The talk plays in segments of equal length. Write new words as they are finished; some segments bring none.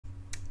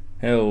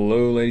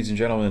Hello, ladies and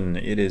gentlemen.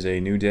 It is a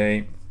new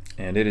day,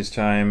 and it is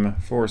time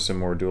for some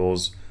more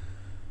duels.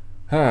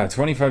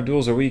 25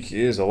 duels a week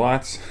is a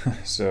lot,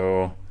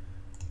 so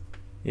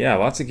yeah,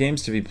 lots of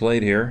games to be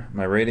played here.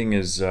 My rating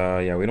is,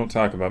 yeah, we don't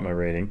talk about my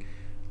rating.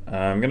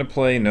 I'm going to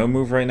play no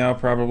move right now,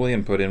 probably,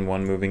 and put in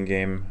one moving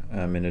game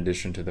in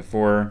addition to the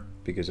 4,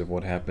 because of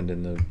what happened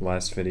in the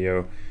last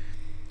video.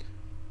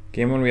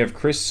 Game 1, we have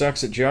Chris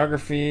sucks at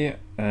geography,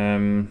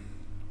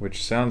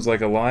 which sounds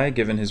like a lie,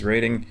 given his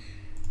rating.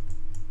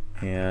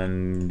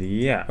 And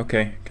yeah,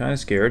 okay, kind of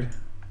scared.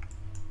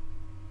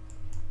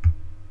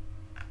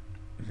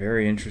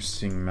 Very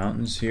interesting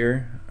mountains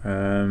here.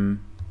 I mean,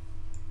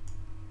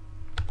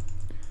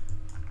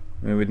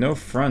 with no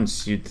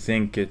fronts, you'd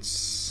think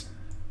it's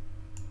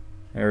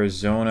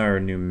Arizona or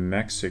New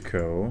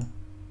Mexico.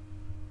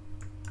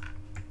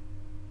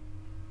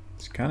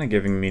 It's kind of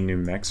giving me New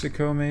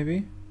Mexico,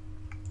 maybe?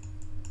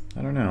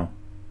 I don't know.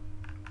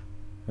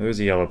 Oh, there's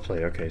a yellow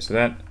plate. Okay, so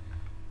that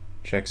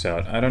checks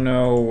out. I don't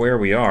know where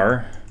we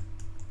are.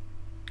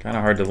 Kind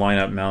of hard to line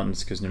up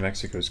mountains because New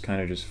Mexico is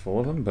kind of just full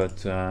of them,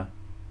 but I'll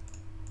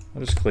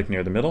just click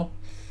near the middle.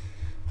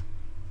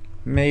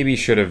 Maybe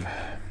should have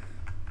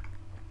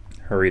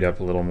hurried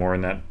up a little more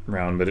in that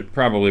round, but it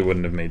probably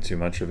wouldn't have made too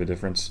much of a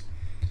difference.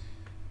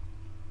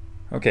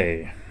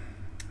 Okay,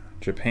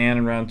 Japan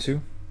in round 2.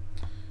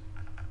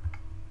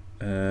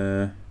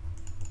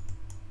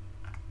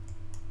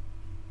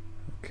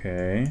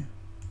 Okay.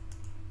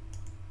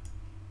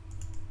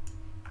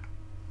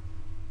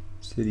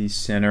 City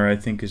center, I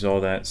think, is all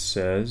that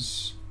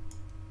says.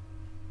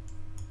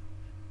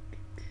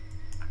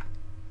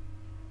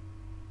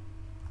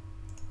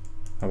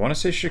 I want to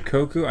say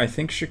Shikoku. I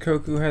think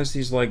Shikoku has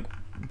these like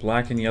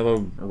black and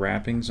yellow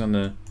wrappings on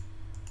the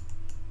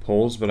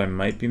poles, but I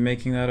might be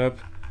making that up.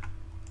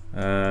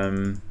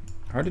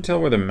 Hard to tell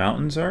where the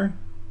mountains are.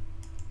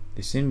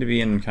 They seem to be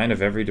in kind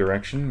of every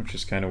direction, which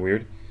is kind of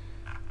weird.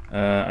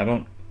 I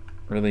don't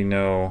really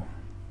know.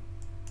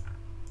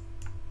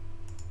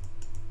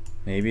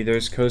 Maybe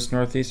there's coast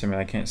northeast. I mean,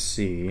 I can't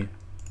see.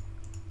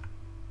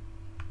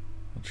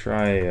 I'll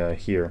try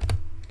here.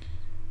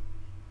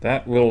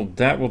 That will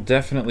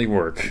definitely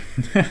work.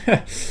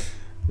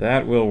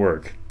 That will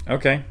work.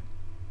 Okay.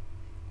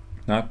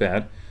 Not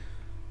bad.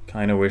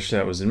 Kind of wish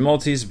that was in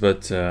multis,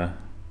 but it's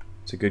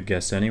a good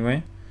guess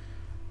anyway.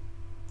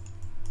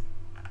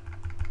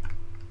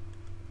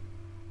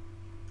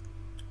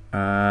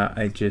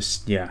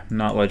 Yeah,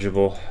 not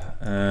legible.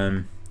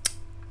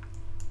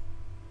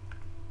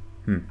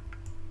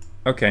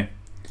 Okay.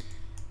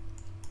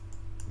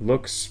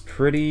 Looks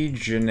pretty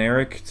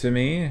generic to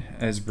me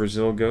as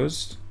Brazil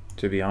goes,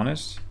 to be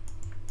honest.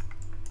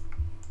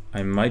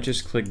 I might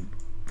just click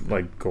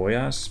like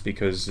Goiás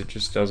because it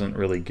just doesn't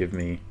really give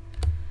me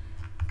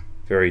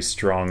very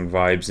strong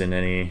vibes in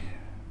any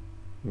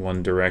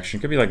one direction.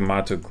 Could be like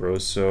Mato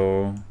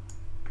Grosso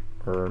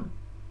or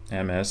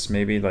MS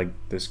maybe, like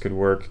this could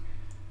work.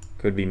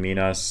 Could be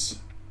Minas,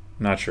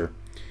 not sure.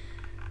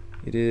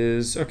 It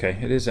is, okay,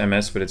 it is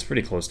MS, but it's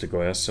pretty close to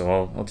Goiás,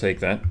 so I'll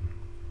take that.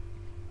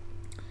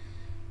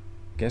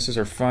 Guesses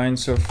are fine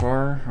so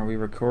far. Are we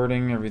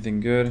recording? Everything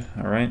good?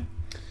 All right.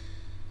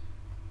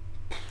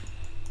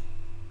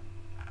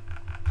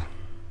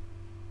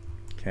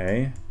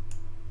 Okay.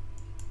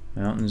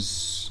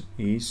 Mountains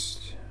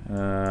east.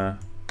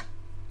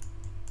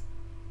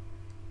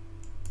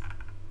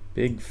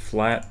 Big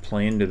flat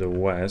plain to the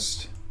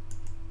west.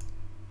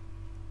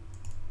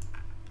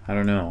 I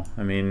don't know.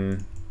 I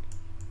mean,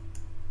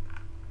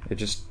 it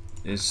just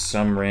is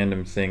some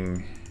random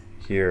thing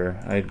here.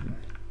 I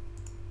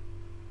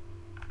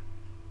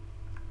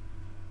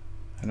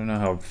don't know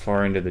how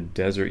far into the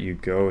desert you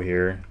go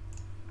here.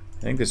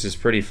 I think this is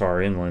pretty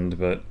far inland,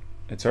 but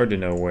it's hard to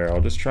know where.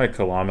 I'll just try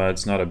Calama.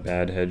 It's not a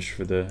bad hedge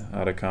for the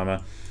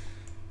Atacama.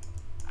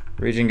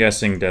 Region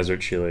guessing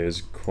desert Chile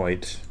is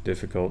quite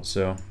difficult,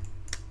 so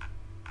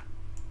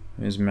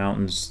these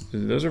mountains,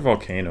 those are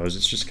volcanoes.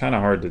 It's just kind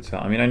of hard to tell.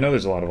 I mean, I know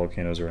there's a lot of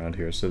volcanoes around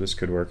here, so this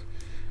could work.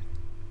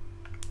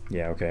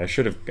 Yeah, okay, I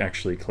should have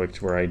actually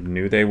clicked where I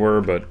knew they were,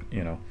 but,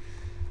 you know,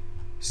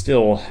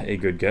 still a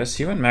good guess.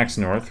 He went max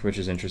north, which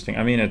is interesting.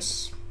 I mean,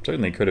 it's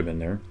certainly could have been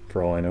there,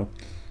 for all I know.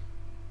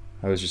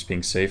 I was just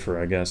being safer,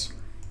 I guess.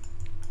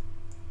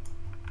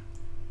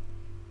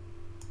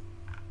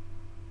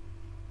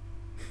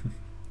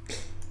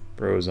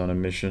 Bro's on a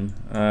mission.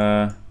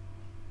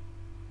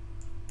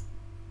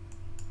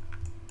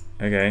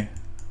 Okay,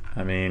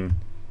 I mean,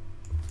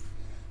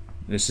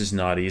 this is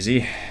not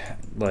easy.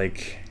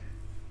 Like,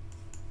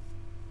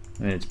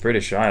 I mean, it's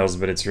British Isles,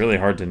 but it's really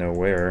hard to know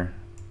where.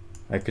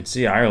 I could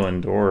see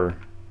Ireland or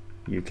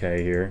UK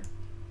here.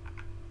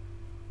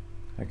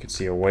 I could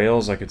see a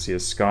Wales, I could see a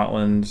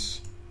Scotland.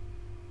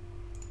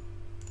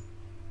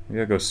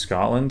 Maybe I'll go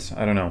Scotland?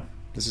 I don't know.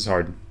 This is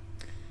hard.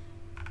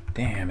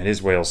 Damn, it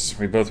is Wales.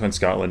 We both went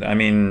Scotland. I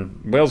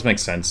mean, Wales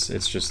makes sense.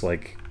 It's just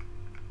like,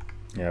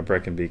 yeah,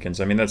 Brecon Beacons.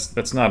 I mean,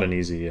 that's not an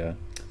easy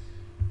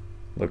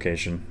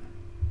location.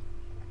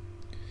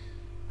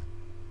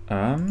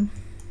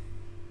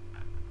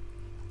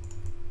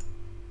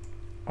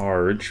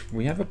 arch.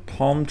 We have a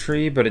palm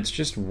tree, but it's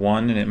just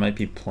one and it might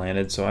be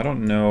planted, so I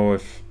don't know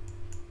if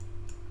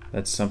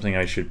that's something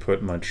I should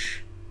put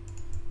much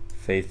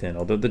faith in.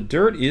 Although the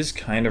dirt is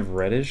kind of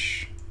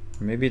reddish.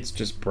 Maybe it's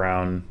just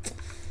brown.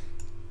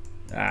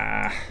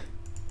 Like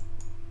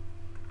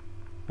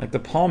the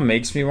palm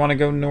makes me want to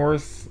go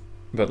north,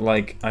 but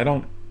like I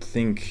don't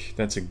think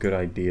that's a good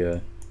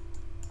idea.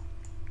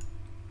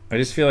 I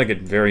just feel like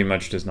it very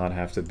much does not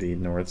have to be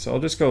north, so I'll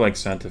just go like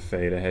Santa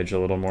Fe to hedge a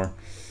little more.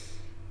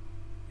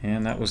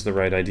 And that was the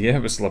right idea.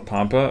 It was La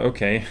Pampa.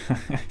 Okay.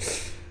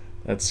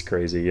 That's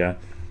crazy, yeah.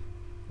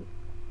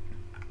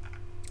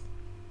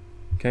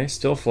 Okay,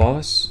 still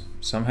flawless,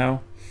 somehow.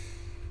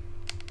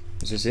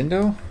 Is this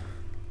Indo?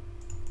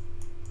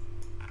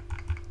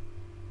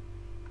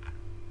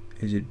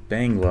 Is it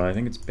Bangla? I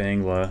think it's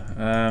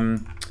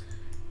Bangla.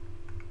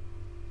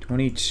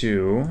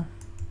 22.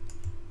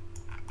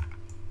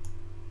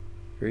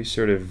 Very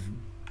sort of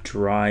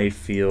dry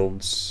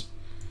fields.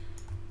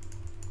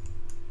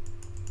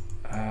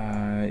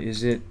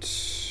 Is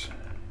it...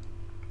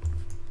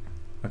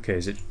 Okay,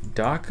 is it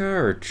Dhaka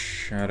or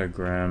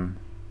Chattogram?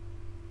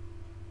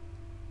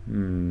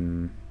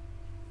 I'm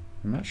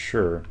not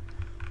sure.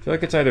 I feel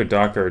like it's either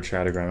Dhaka or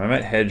Chattogram. I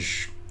might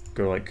hedge,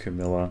 go like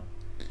Camilla.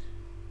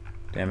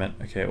 Damn it.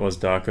 Okay, it was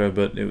Dhaka,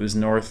 but it was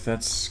north.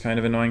 That's kind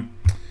of annoying.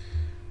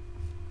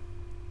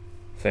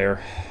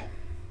 Fair.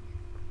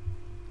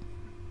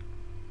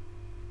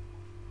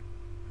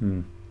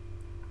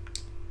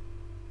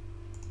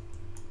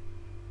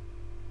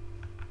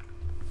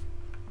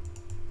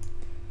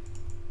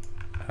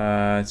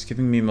 It's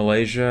giving me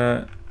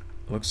Malaysia.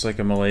 Looks like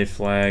a Malay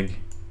flag.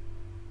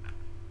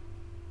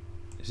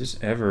 Is this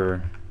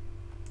ever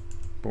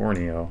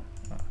Borneo?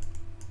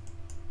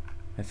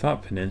 I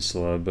thought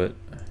Peninsula, but...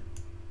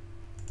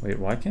 Wait,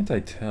 why can't I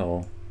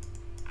tell?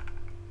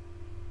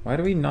 Why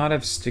do we not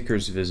have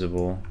stickers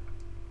visible?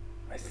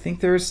 I think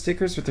there are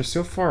stickers, but they're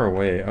so far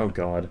away. Oh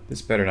god,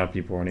 this better not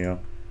be Borneo.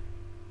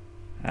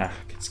 Ah,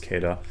 it's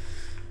Kedah.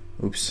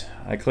 Oops,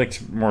 I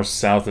clicked more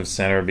south of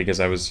center because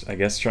I was, I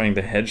guess, trying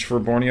to hedge for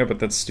Borneo, but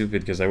that's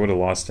stupid because I would have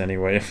lost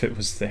anyway if it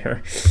was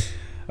there.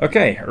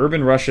 Okay,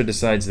 Urban Russia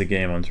decides the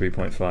game on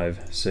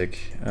 3.5.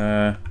 Sick.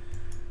 I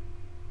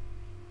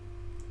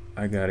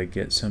gotta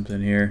get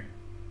something here.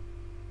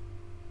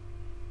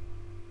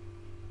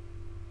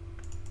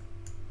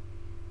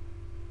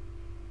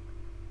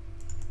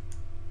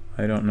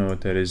 I don't know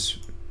what that is.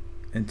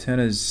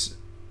 Antenna's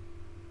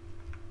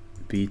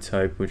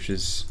B-type, which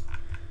is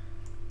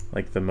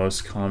like the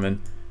most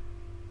common.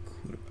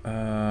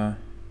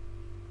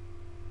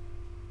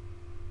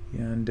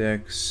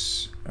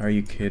 Yandex, are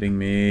you kidding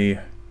me?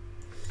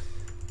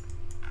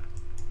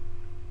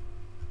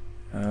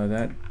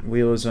 That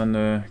wheel is on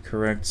the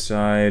correct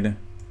side.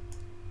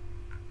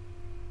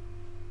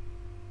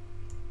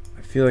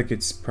 I feel like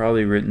it's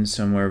probably written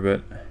somewhere,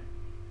 but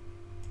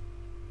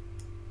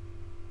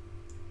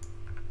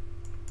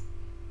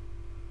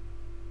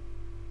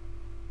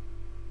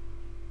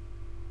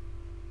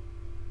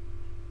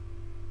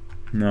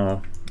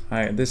no,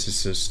 this is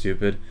so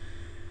stupid.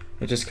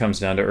 It just comes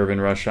down to Urban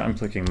Russia. I'm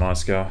clicking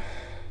Moscow.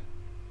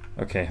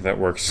 Okay, that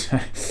works.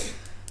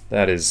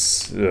 That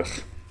is, ugh.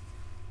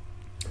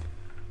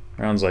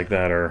 Rounds like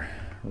that are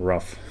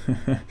rough.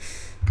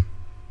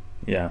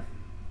 Yeah.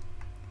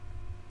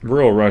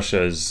 Rural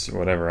Russia is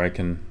whatever, I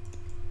can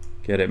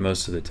get it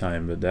most of the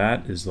time, but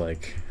that is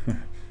like,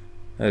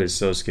 that is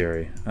so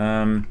scary.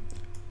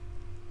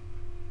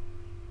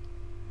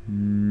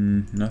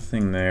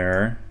 Nothing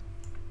there.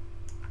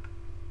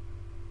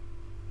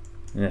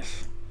 Ugh.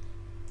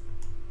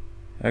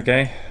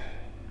 Okay.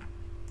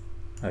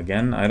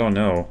 Again, I don't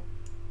know.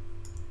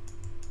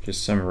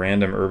 Just some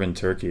random urban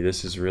Turkey.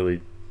 This is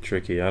really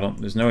tricky.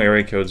 There's no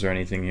area codes or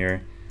anything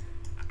here.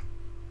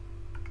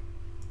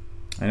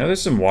 I know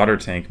there's some water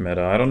tank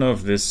meta. I don't know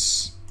if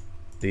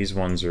these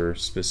ones are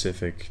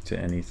specific to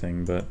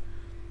anything, but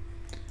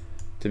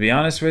to be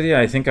honest with you,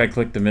 I think I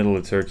clicked the middle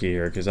of Turkey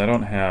here because I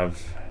don't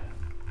have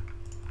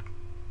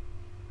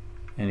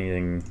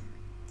anything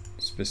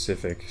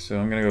specific. So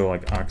I'm gonna go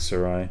like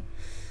Aksaray,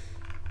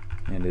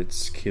 and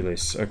it's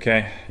Kilis.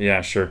 Okay,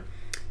 yeah, sure.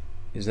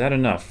 Is that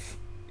enough?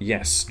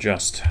 Yes,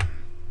 just.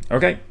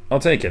 Okay, I'll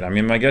take it. I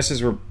mean, my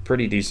guesses were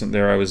pretty decent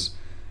there. I was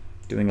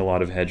doing a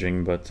lot of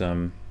hedging, but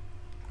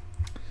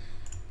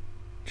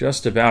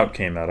just about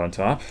came out on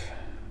top.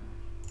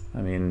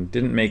 I mean,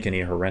 didn't make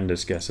any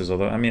horrendous guesses,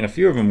 although, I mean, a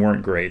few of them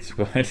weren't great,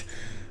 but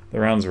the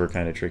rounds were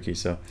kind of tricky,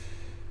 so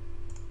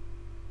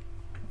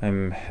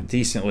I'm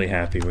decently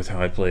happy with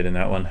how I played in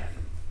that one.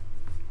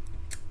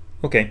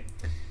 Okay.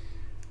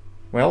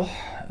 Well,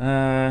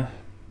 10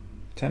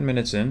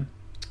 minutes in,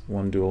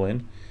 one duel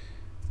in.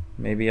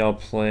 Maybe I'll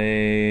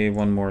play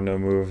one more no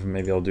move.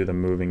 Maybe I'll do the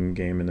moving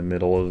game in the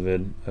middle of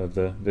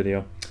the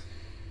video.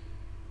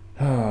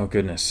 Oh,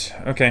 goodness.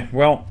 Okay,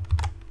 well,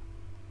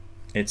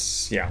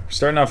 it's, yeah,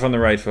 starting off on the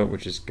right foot,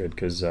 which is good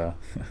because well,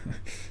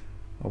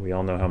 we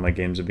all know how my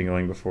games have been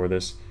going before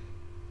this.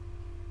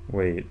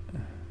 Wait.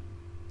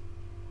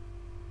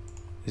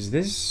 Is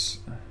this...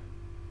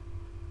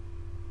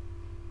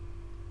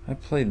 I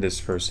played this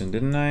person,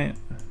 didn't I?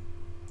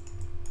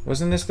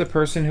 Wasn't this the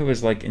person who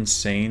was like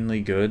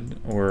insanely good?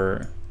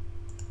 Or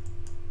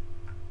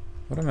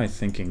what am I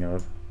thinking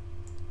of?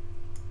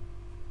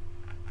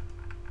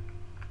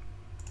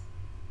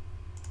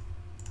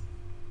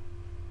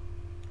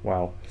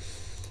 Wow.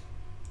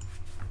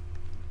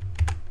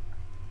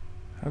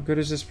 How good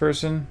is this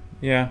person?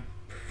 Yeah,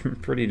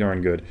 pretty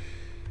darn good.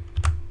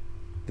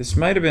 This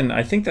might have been...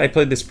 I think I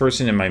played this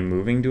person in my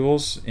moving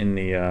duels in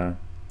the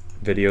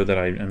video that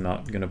I am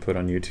not going to put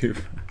on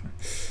YouTube.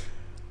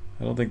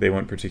 I don't think they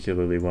went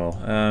particularly well.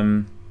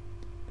 The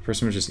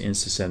person was just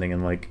insta-sending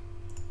and like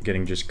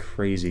getting just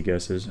crazy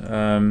guesses.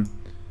 Yeah,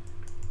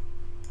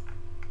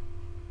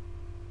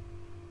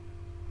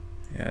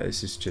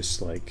 this is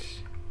just like...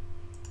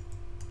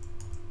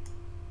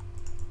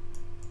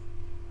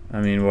 I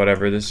mean,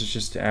 whatever. This is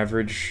just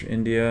average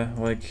India.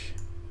 Like,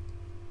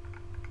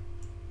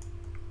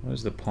 what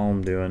is the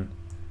palm doing?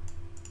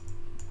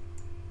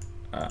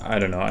 I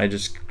don't know. I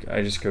just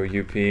go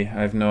UP. I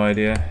have no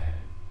idea.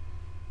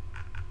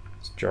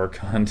 It's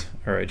Jharkhand.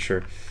 All right,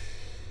 sure.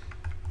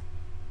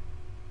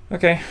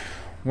 Okay.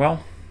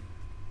 Well,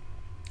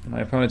 my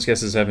opponent's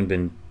guesses haven't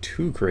been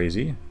too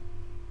crazy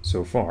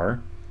so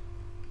far.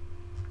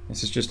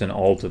 This is just an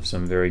alt of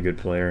some very good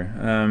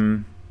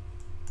player.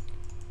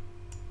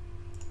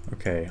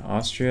 Okay,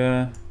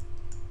 Austria,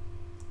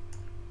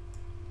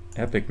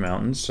 Epic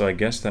Mountains, so I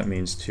guess that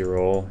means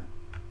Tyrol.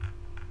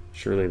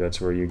 Surely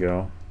that's where you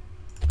go.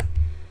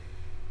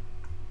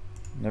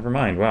 Never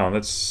mind, wow,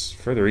 that's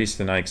further east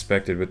than I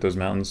expected with those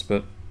mountains,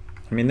 but,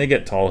 I mean, they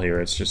get tall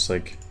here, it's just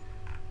like,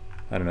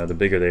 I don't know, the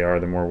bigger they are,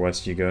 the more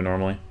west you go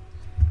normally.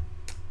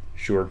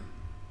 Sure.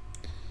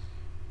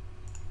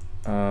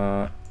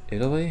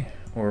 Italy?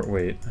 Or,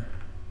 wait.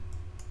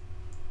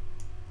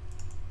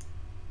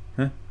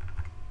 Huh?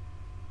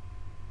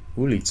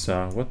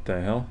 Ulica, what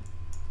the hell?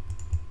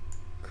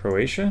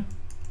 Croatia?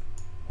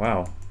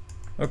 Wow.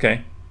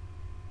 Okay.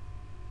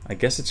 I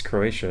guess it's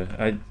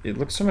Croatia. It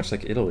looks so much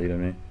like Italy to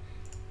me.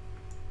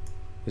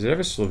 Is it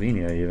ever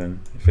Slovenia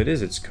even? If it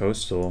is, it's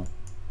coastal.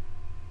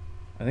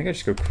 I think I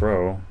just go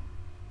Crow.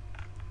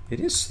 It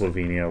is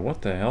Slovenia.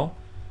 What the hell?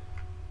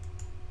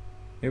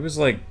 It was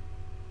like...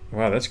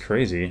 Wow, that's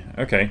crazy.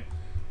 Okay.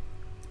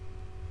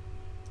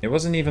 It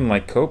wasn't even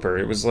like Koper.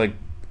 It was like...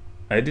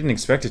 I didn't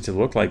expect it to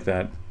look like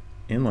that.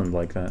 Inland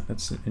like that.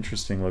 That's an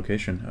interesting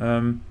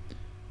location.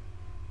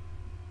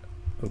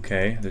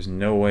 Okay, there's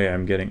no way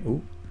I'm getting...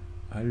 Ooh.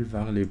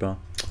 Alvar-les-Bains.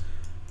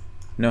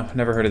 No,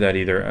 never heard of that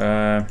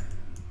either.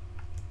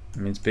 I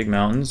mean, it's big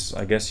mountains.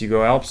 I guess you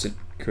go Alps. It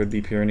could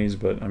be Pyrenees,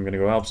 but I'm gonna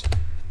go Alps.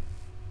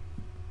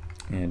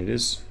 And it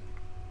is.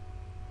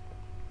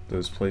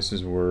 Those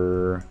places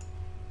were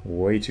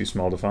way too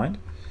small to find.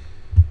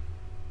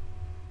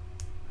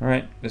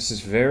 Alright, this is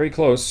very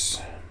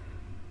close.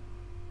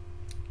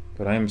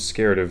 But I am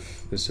scared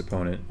of this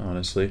opponent,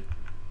 honestly.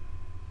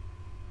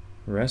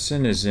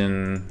 Resin is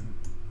in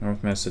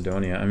North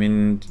Macedonia. I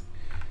mean, do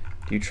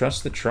you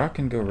trust the truck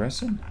and go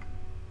Resin?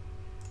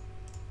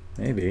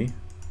 Maybe.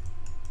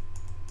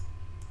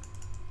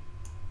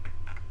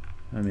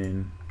 I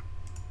mean,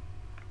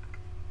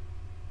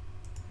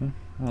 I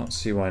don't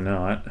see why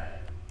not.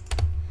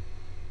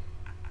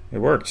 It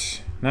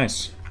worked.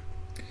 Nice.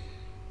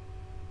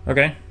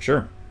 Okay,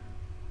 sure.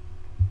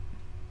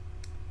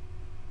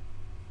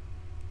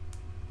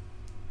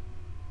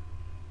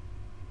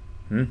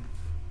 Is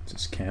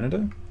this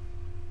Canada?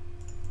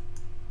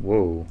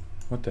 Whoa,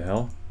 what the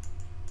hell?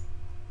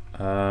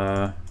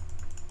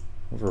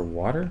 Over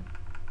water?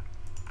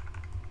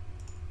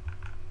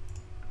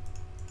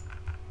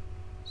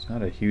 It's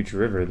not a huge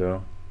river,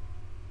 though.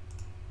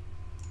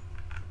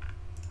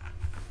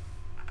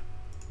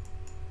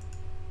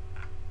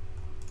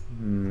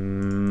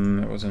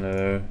 It wasn't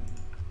a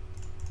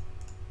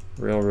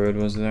railroad,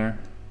 was there?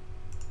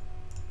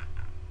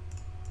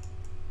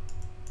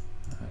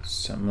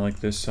 Something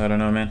like this, I don't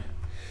know, man.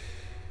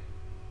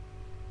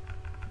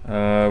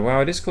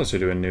 Wow, it is closer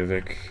to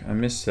Inuvik. I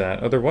missed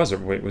that. Oh, there was a...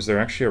 Wait, was there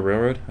actually a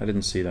railroad? I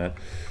didn't see that.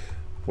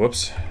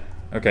 Whoops.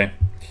 Okay.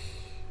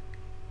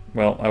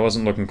 Well, I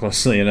wasn't looking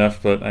closely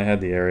enough, but I had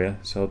the area,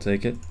 so I'll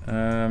take it.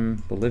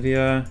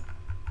 Bolivia.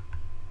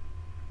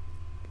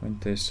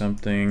 Puente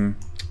something.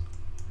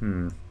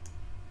 I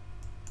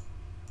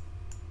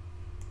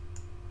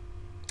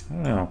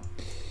don't know.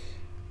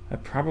 I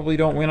probably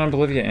don't win on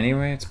Bolivia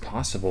anyway. It's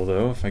possible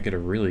though if I get a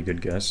really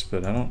good guess,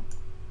 but I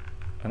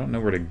don't know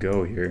where to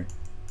go here.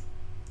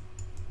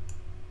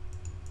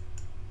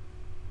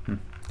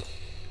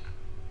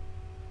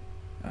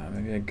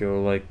 Maybe I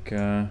go like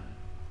I'm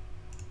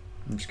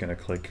just gonna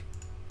click.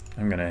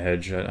 I'm gonna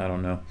hedge. I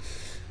don't know.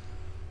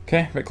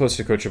 Okay, a bit close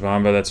to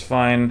Cochabamba. That's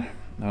fine.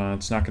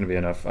 It's not gonna be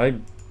enough.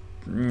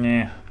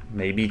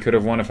 Maybe could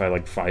have won if I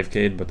like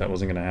 5K'd, but that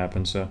wasn't gonna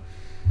happen. So.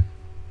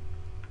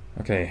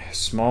 Okay,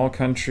 small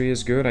country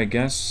is good, I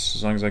guess,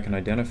 as long as I can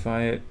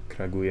identify it.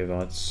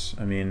 Kragujevac,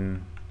 I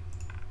mean...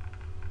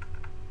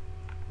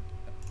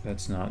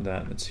 That's not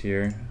that, that's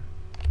here.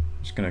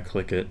 I'm just gonna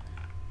click it.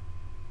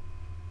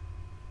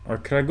 Are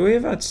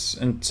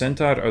Kragujevac and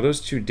Centaur, are those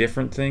two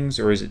different things,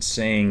 or is it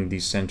saying the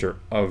center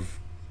of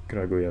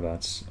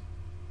Kragujevac?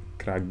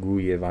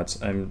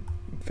 Kragujevac, I'm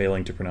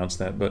failing to pronounce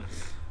that, but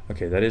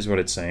okay, that is what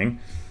it's saying.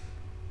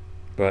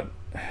 But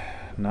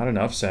not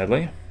enough,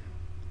 sadly.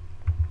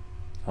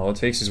 All it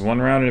takes is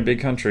one round in a big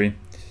country.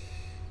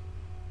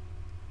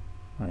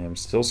 I am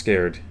still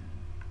scared.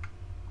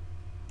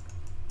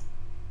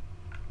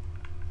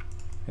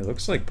 It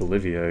looks like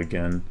Bolivia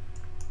again.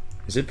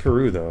 Is it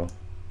Peru, though?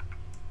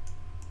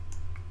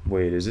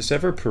 Wait, is this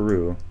ever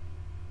Peru?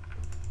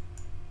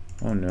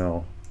 Oh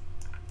no.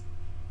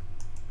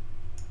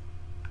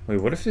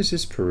 Wait, what if this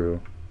is Peru?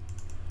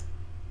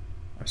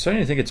 I'm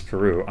starting to think it's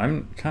Peru.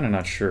 I'm kind of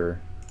not sure.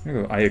 I'm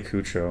gonna go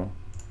Ayacucho.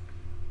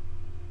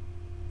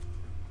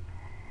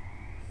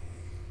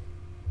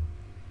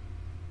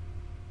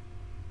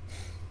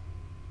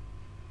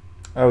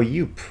 Oh,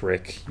 you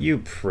prick. You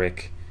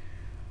prick.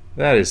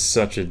 That is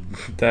such a...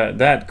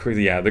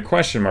 Yeah, the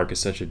question mark is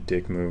such a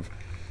dick move.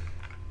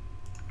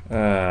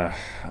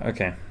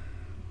 Okay.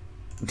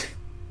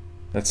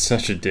 That's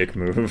such a dick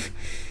move.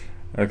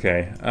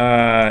 Okay.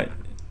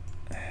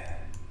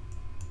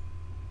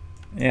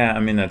 Yeah, I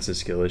mean, that's a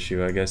skill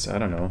issue, I guess. I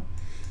don't know.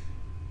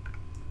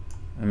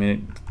 I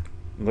mean,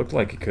 it looked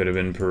like it could have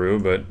been Peru,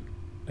 but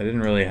I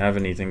didn't really have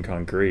anything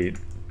concrete.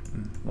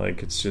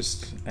 Like, it's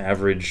just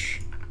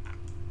average...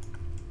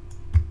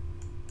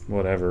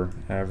 whatever.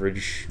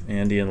 Average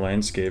Andean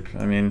landscape.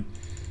 I mean...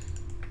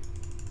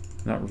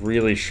 not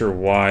really sure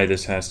why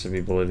this has to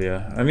be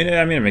Bolivia. I mean,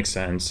 it makes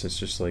sense. It's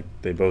just like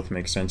they both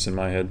make sense in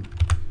my head.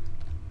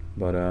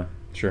 But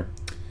sure.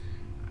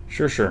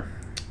 Sure.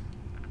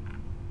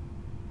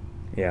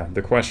 Yeah,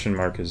 the question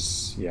mark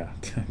is, yeah,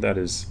 that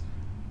is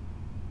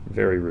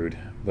very rude,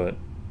 but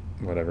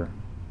whatever.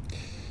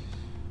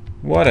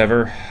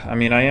 Whatever. I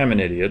mean, I am an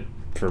idiot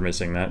for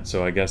missing that,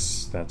 so I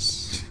guess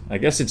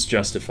it's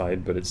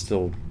justified, but it's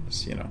still,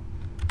 you know,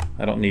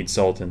 I don't need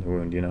salt in the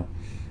wound, you know.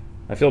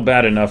 I feel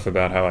bad enough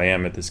about how I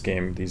am at this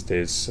game these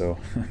days, so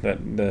that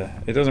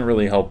it doesn't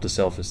really help the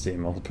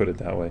self-esteem, I'll put it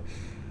that way.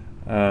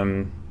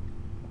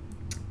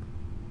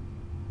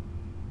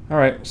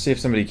 Alright, see if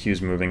somebody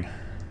queues moving.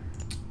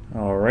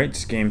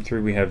 Alright, game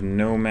 3 we have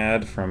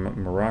Nomad from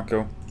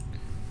Morocco.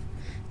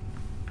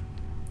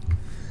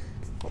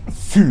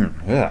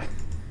 Yeah,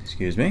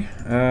 excuse me.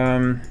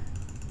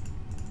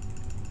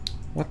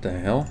 What the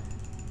hell?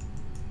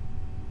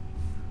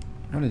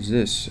 What is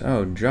this?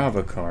 Oh,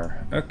 Java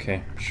car.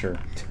 Okay, sure.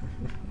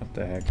 What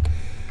the heck?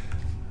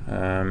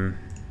 I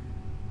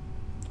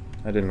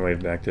didn't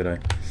wave back, did I?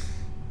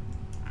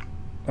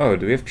 Oh,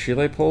 do we have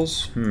Chile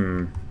polls?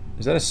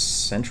 Is that a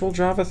central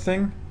Java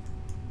thing?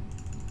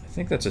 I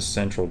think that's a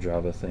central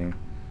Java thing.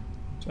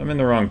 So I'm in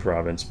the wrong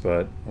province,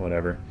 but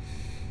whatever.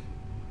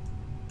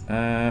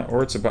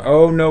 Or it's about...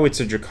 oh, no, it's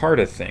a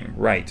Jakarta thing.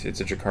 Right,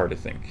 it's a Jakarta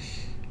thing.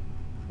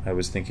 I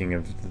was thinking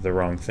of the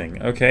wrong thing.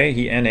 Okay,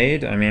 he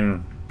NA'd. I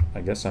mean... I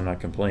guess I'm not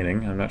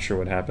complaining. I'm not sure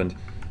what happened.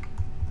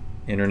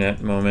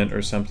 Internet moment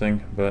or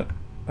something, but...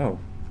 oh,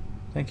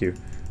 thank you.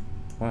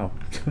 Wow.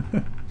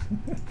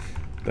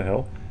 The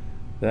hell?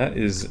 That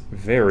is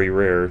very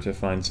rare to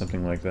find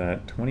something like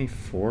that.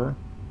 24?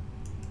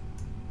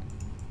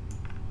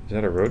 Is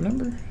that a road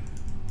number?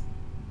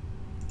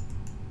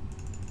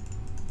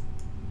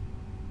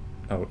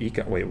 Oh,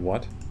 Ica... wait,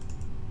 what?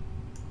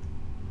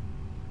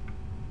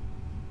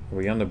 Are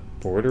we on the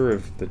border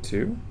of the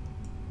two?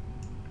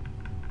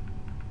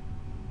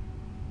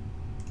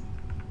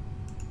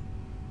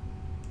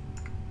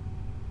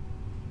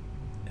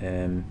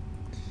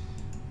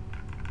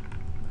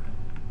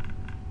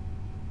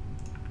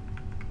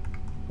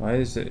 Why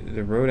is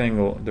the road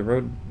angle, the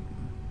road...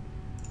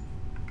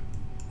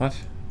 what?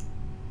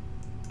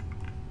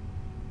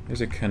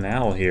 There's a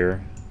canal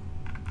here.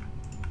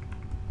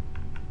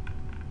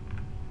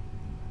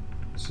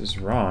 This is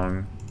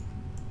wrong.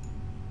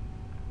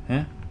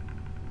 Huh?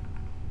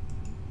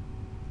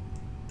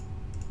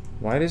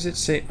 Why does it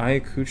say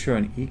Ayacucho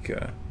and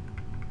Ica?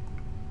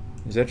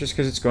 Is that just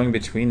because it's going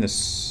between the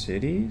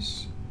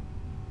cities?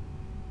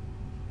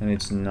 And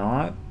it's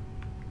not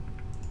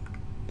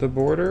the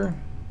border?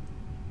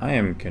 I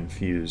am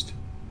confused.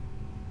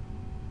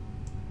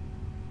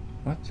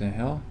 What the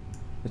hell?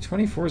 The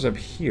 24 is up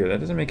here. That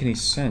doesn't make any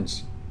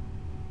sense.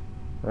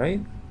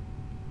 Right?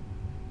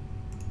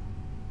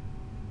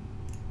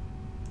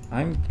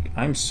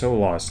 I'm so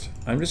lost.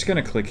 I'm just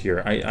gonna click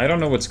here. I don't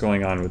know what's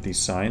going on with these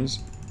signs.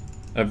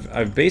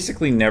 I've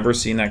basically never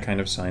seen that kind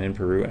of sign in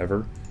Peru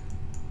ever.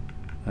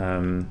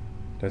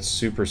 That's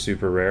super,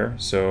 super rare,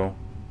 so...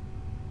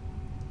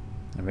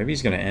 maybe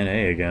he's gonna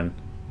NA again.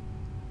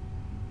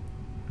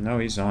 No,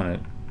 he's on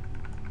it.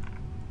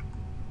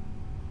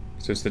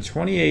 So it's the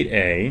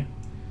 28A.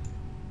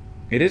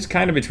 It is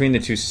kind of between the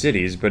two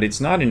cities, but it's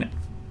not in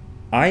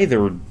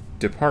either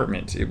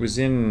department. It was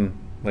in,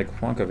 like,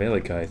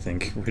 Huancavelica, I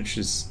think, which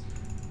is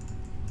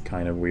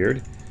kind of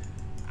weird.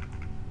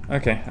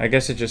 Okay, I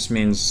guess it just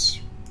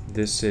means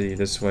this city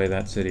this way,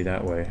 that city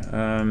that way.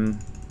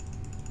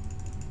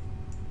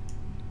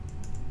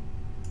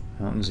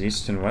 Mountains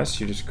east and west,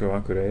 you just go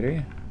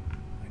Akureyri?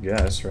 I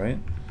guess, right?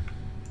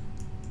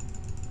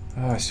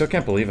 Oh, I still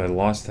can't believe I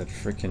lost that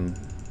freaking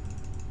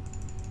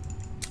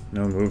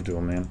no move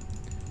duel, man.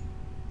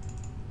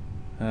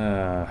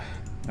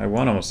 I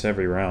won almost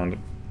every round.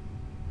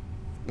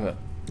 But,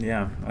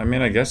 yeah, I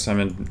mean, I guess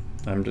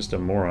I'm just a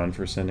moron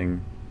for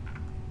sending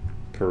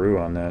Peru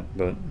on that,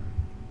 but...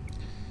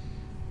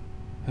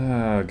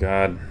 Oh,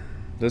 God.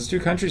 Those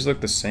two countries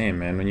look the same,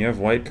 man. When you have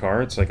white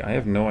cards, like, I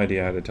have no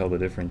idea how to tell the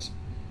difference.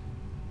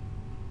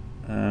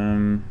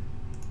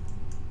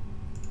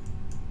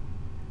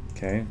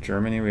 Okay,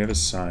 Germany, we have a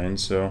sign,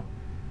 so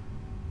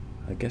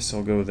I guess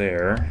I'll go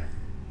there.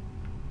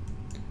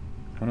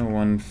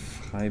 101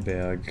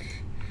 Freiberg.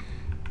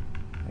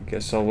 I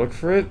guess I'll look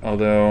for it,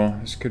 although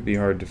this could be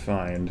hard to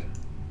find.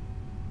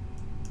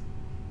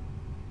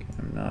 Okay,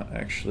 I'm not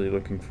actually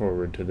looking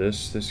forward to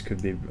this. This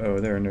could be... Oh,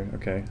 there,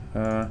 okay.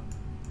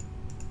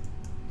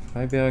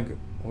 Freiberg,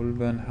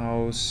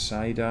 Olbernhaus,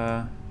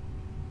 Saida,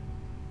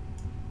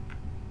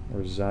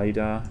 or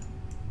Zaida.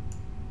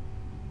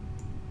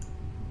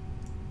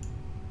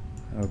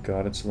 Oh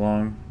god, it's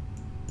long.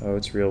 Oh,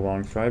 it's real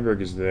long. Freiberg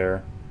is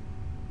there.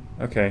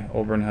 Okay,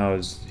 Olbernhaus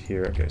is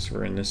here. Okay, so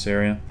we're in this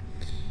area.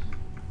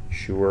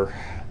 Sure.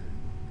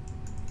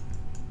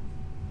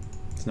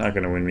 It's not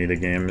going to win me the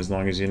game as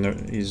long as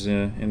he's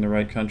in the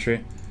right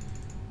country,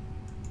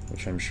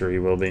 which I'm sure he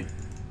will be.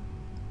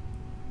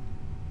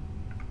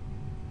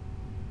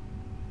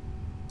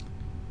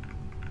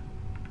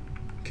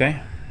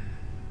 Okay.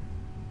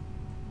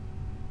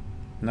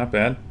 Not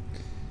bad.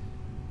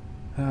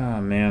 Oh,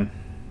 man.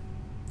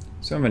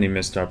 So many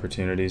missed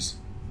opportunities.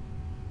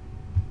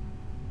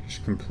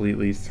 Just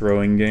completely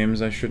throwing games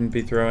I shouldn't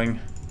be throwing.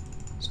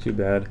 It's too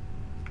bad.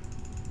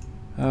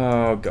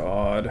 Oh,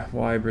 God.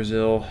 Why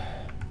Brazil?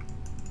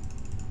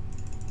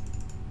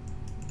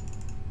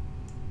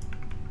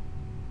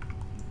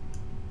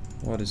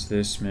 What is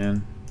this,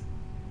 man?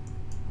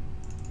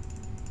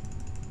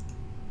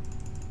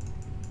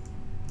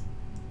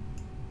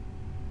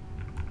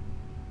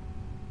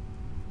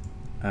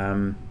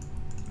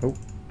 Oh.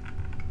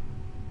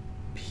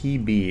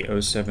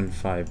 PB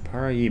 075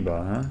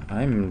 Paraíba,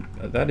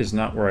 huh? That is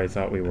not where I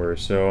thought we were,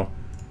 so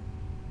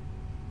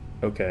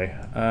okay.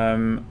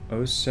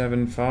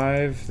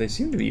 075, they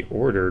seem to be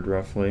ordered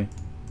roughly.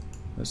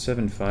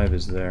 075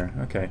 is there.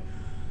 Okay.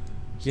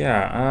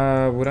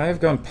 Yeah, would I have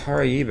gone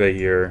Paraíba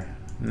here?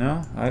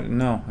 No, I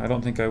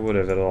don't think I would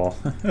have at all.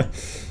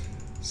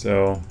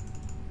 So,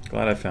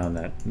 glad I found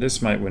that.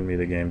 This might win me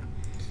the game.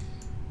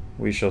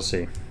 We shall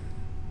see.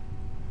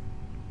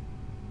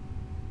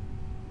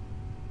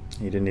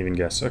 He didn't even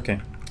guess. Okay.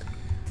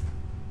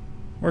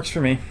 Works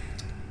for me.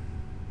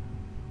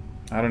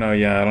 I don't know.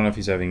 Yeah, I don't know if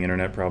he's having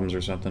internet problems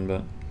or something,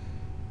 but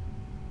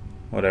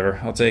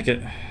whatever. I'll take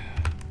it.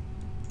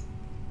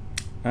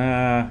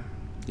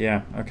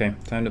 Yeah, okay.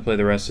 Time to play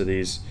the rest of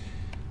these.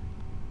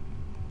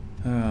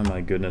 Oh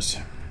my goodness.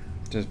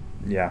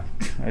 Yeah.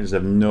 I just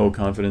have no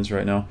confidence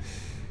right now.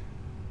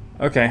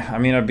 Okay, I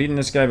mean, I've beaten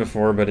this guy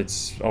before, but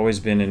it's always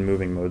been in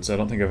moving mode, so I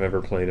don't think I've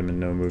ever played him in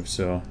no move,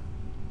 so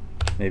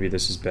maybe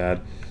this is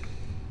bad.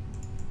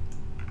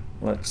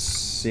 Let's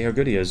see how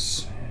good he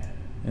is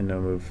in no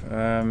move.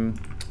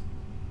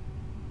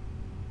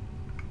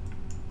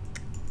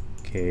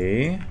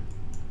 Okay.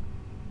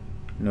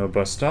 No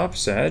bus stop,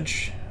 Sag.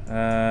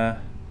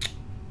 Well,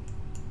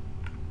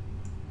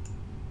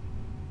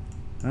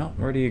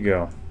 where do you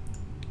go?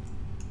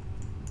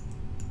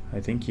 I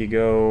think you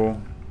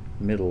go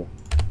middle.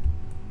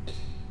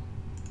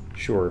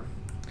 Sure.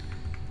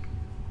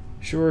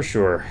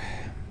 Sure.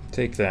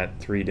 Take that,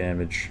 3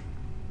 damage.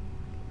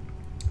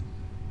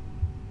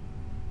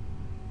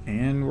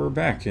 And we're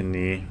back in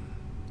the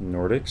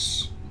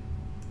Nordics.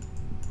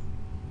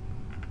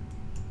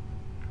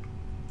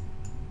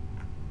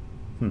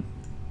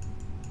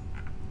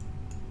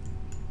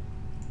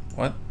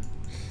 What?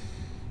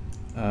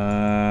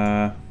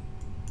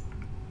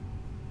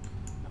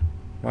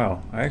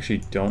 Wow, I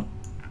actually don't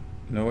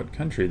know what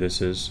country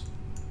this is.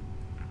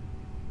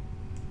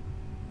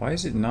 Why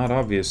is it not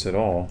obvious at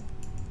all?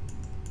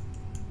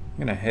 I'm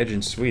gonna hedge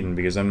in Sweden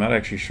because I'm not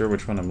actually sure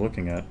which one I'm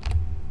looking at.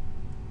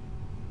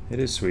 It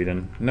is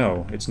Sweden.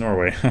 No, it's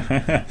Norway.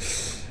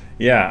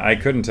 Yeah, I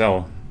couldn't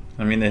tell.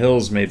 I mean, the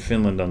hills made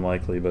Finland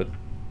unlikely, but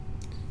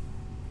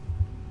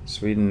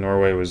Sweden,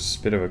 Norway was a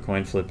bit of a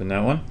coin flip in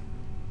that one.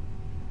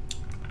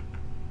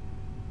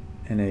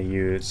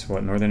 NAU, it's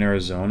what, Northern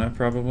Arizona,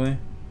 probably?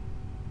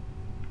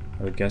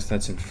 I would guess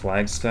that's in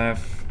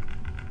Flagstaff.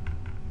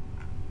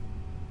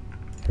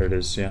 There it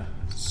is, yeah.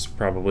 It's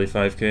probably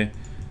 5k.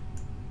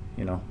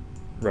 You know,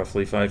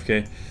 roughly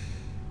 5k.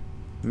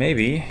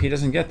 Maybe he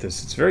doesn't get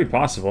this. It's very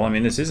possible. I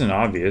mean, this isn't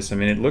obvious. I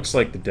mean, it looks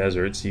like the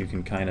desert, so you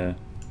can kind of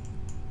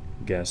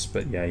guess.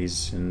 But yeah,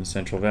 he's in the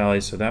Central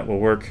Valley, so that will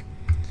work.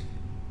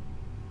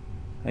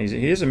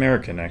 He is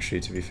American,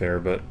 actually, to be fair,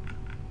 but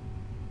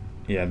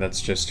yeah,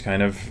 that's just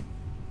kind of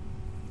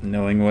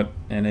knowing what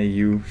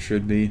NAU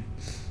should be.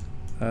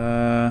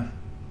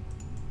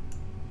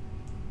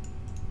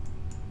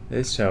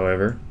 This,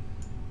 however,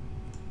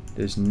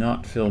 Does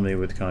not fill me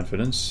with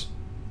confidence.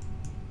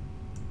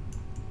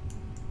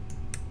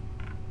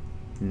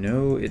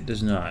 No, it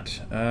does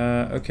not.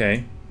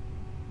 Okay.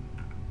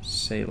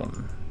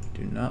 Salem.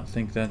 Do not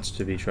think that's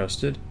to be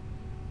trusted.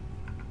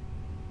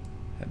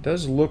 It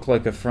does look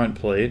like a front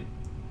plate,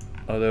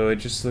 although it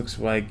just looks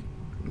like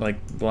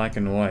black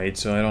and white,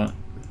 so I don't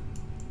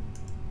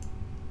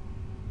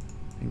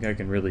think I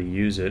can really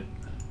use it.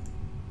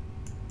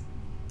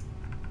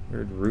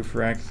 Weird roof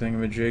rack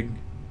thingamajig.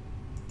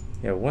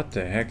 Yeah, what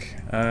the heck?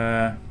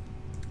 I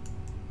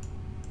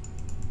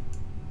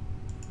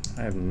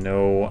have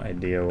no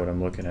idea what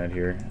I'm looking at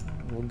here.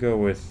 We'll go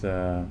with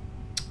a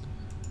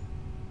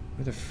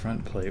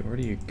front plate. Where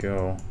do you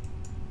go?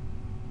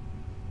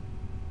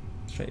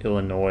 Let's try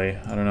Illinois.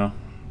 I don't know.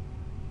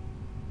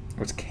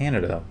 What's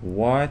Canada?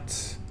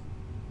 What?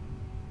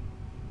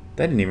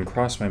 That didn't even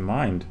cross my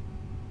mind.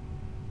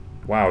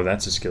 Wow,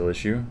 that's a skill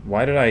issue.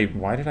 Why did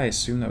I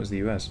assume that was the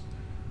US?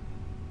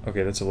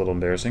 Okay, that's a little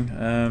embarrassing.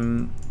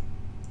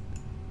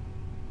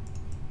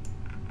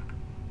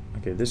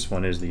 Okay, this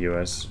one is the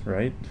US,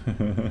 right?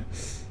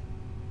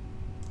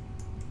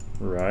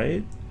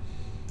 Right?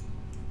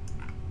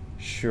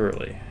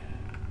 Surely.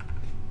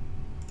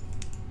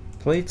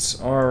 Plates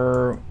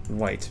are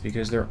white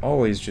because they're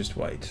always just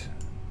white.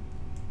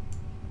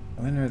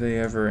 When are they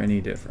ever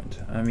any different?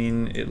 I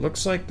mean, it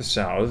looks like the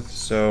South,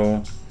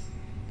 so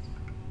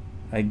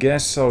I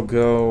guess I'll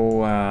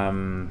go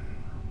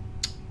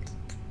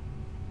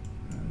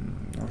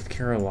North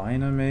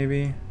Carolina,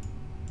 maybe?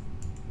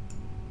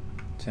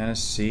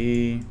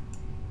 Tennessee.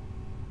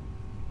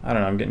 I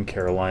don't know, I'm getting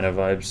Carolina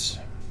vibes.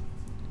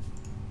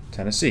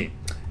 Tennessee.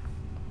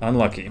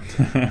 Unlucky.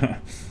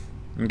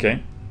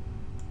 Okay.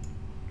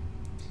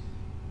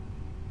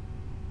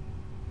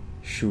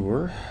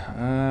 Sure.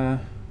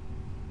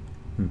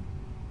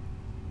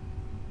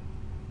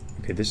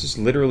 Okay, this is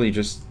literally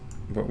just...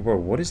 Whoa,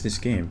 what is this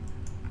game?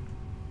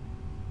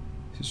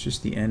 This is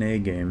just the NA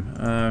game.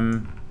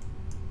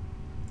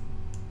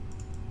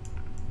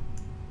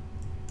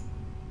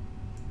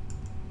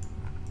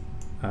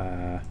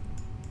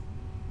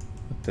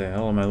 What the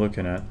hell am I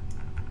looking at?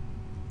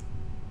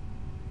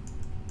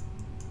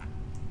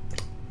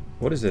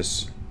 What is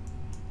this?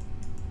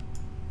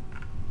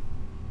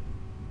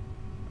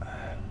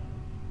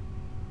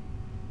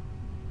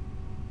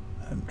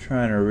 I'm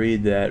trying to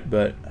read that,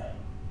 but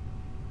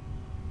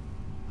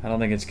I don't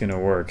think it's gonna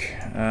work.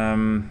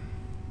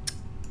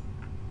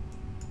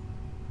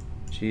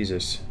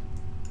 Jesus.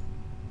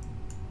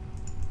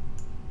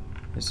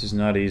 This is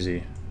not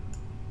easy.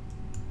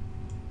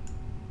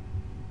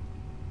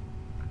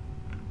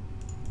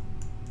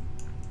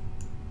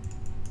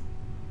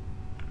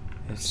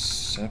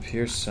 It's up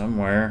here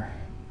somewhere.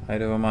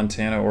 Idaho,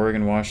 Montana,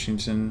 Oregon,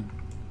 Washington.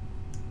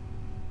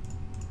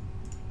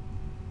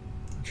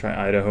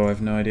 Try Idaho, I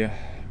have no idea.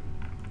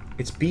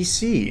 It's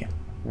BC.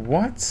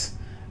 What?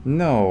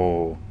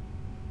 No.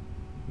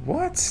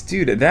 What?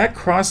 Dude, that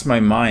crossed my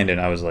mind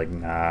and I was like,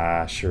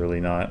 nah, surely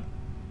not.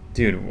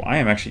 Dude, I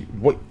am actually...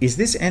 What? Is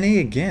this NA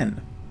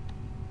again?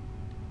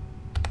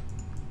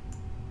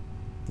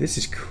 This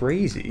is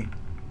crazy.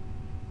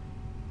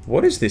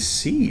 What is this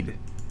seed?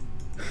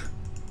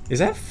 Is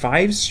that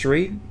 5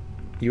 straight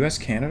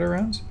US-Canada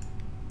rounds?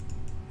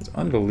 It's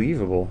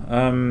unbelievable.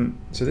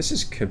 So this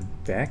is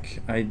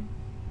Quebec. We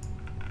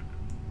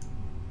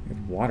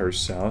have water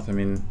south. I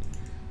mean,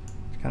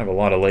 there's kind of a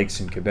lot of lakes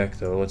in Quebec,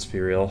 though, let's be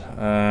real.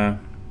 I'm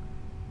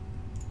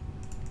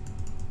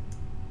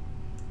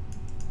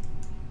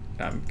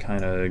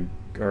kind of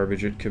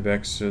garbage at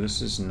Quebec, so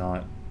this is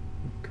not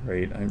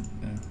great. I'm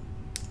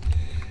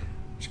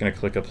just going to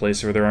click a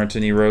place where there aren't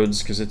any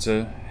roads because it's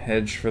a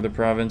hedge for the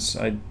province.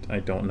 I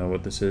don't know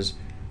what this is.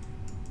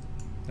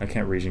 I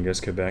can't region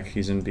guess Quebec.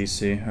 He's in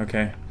BC.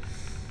 Okay.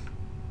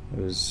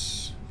 It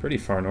was pretty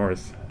far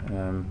north,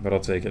 but I'll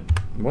take it.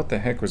 What the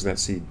heck was that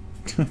seed?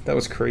 That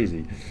was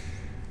crazy.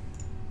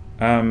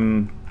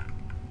 7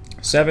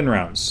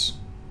 rounds.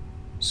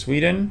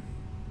 Sweden,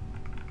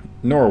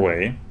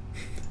 Norway,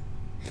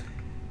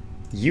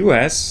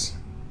 US,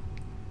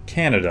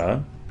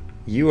 Canada,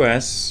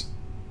 US,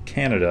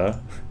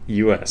 Canada,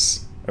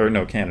 US. Or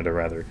no, Canada,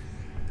 rather.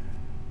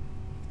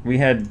 We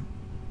had...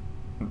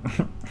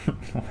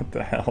 What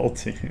the hell,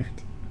 dude?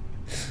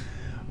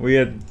 We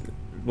had...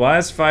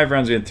 Last 5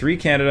 rounds, we had 3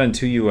 Canada and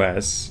 2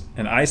 US.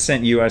 And I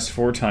sent US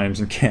 4 times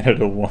and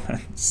Canada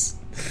once.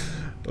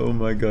 Oh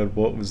my god,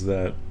 what was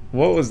that?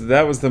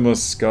 That was the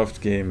most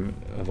scuffed game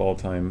of all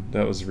time.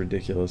 That was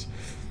ridiculous.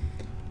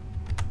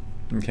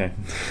 Okay.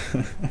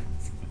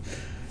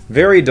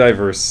 Very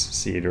diverse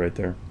seed right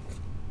there.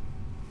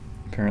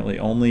 Apparently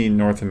only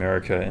North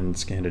America and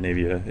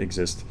Scandinavia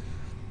exist.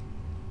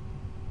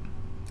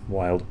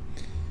 Wild.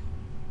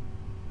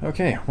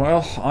 Okay,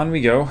 well, on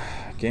we go.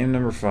 Game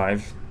number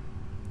 5.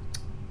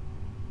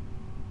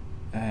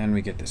 And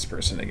we get this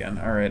person again.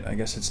 Alright, I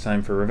guess it's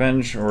time for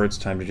revenge, or it's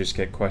time to just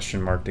get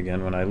question marked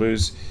again when I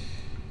lose.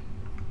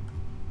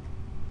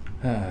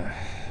 No,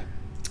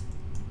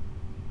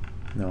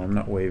 I'm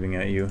not waving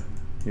at you.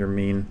 You're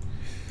mean.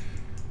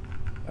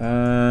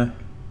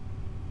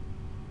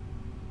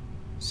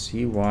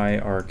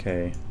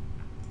 CYRK.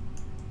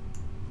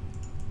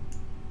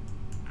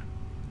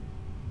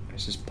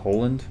 Is this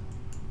Poland?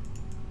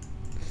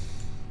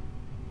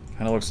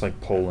 Kind of looks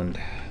like Poland.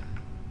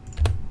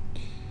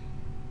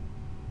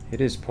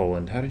 It is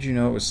Poland. How did you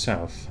know it was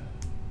south?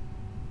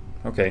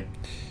 Okay.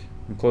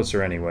 I'm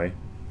closer anyway.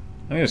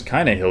 I mean, it was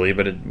kind of hilly,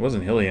 but it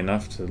wasn't hilly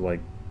enough to,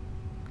 like,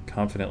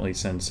 confidently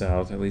send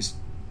south, at least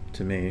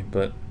to me,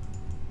 but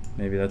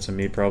maybe that's a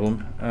me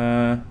problem.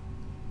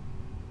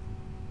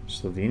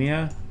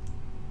 Slovenia?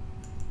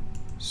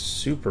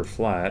 Super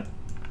flat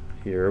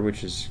here,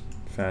 which is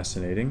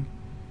fascinating.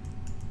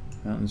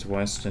 Mountains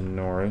west and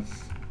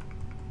north.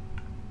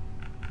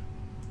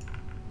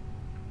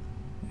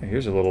 Yeah,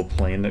 here's a little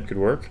plain that could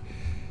work.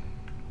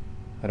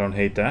 I don't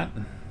hate that.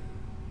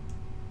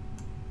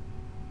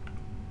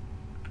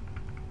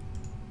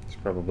 There's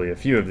probably a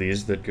few of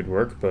these that could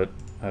work, but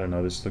I don't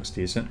know, this looks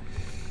decent.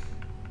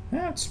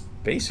 Yeah, it's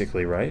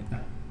basically right.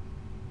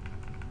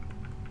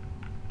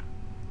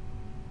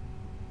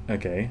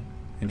 Okay,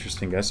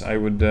 interesting guess. I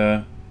would,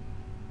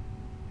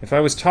 if I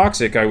was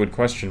toxic, I would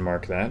question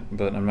mark that,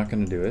 but I'm not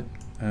going to do it.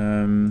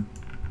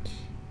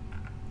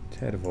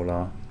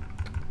 Tervola.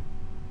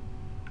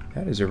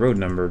 That is a road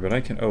number, but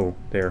I can... Oh,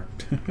 there.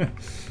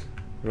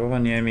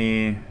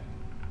 Rovaniemi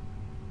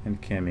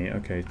and Kemi.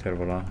 Okay,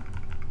 Tervola.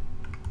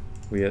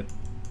 We're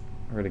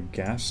at a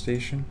gas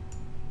station?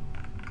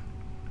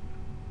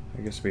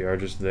 I guess we are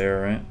just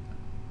there, right?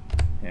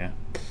 Yeah.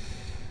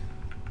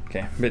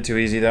 Okay, a bit too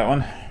easy, that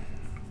one.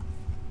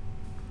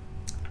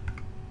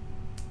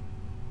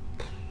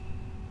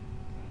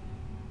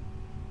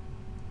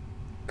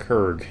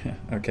 Kurg.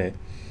 Okay.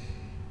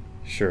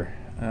 Sure.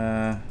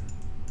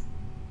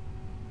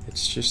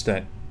 It's just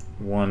that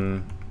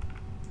one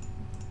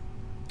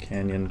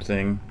canyon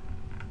thing.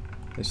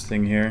 This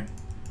thing here.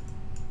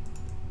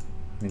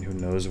 I mean, who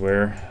knows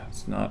where?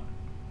 It's not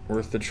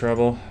worth the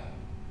trouble.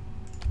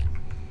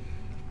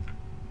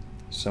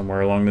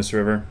 Somewhere along this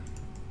river.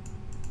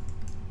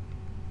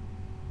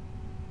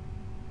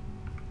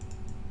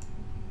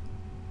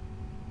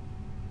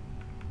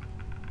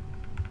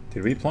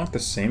 Did we plonk the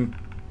same?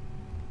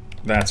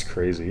 That's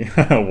crazy.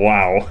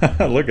 Wow.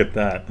 Look at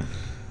that.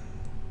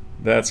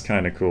 That's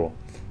kind of cool.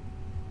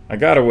 I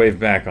gotta wave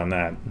back on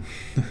that.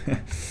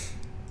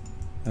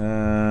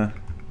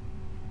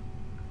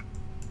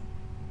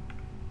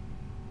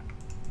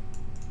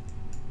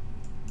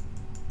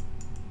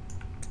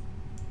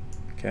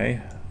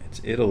 Okay, it's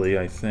Italy,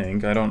 I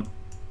think. I don't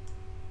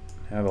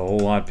have a whole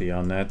lot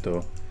beyond that,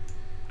 though.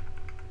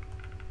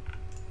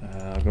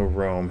 I'll go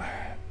Rome.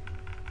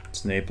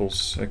 It's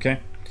Naples. Okay.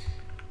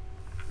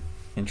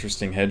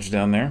 Interesting hedge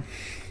down there.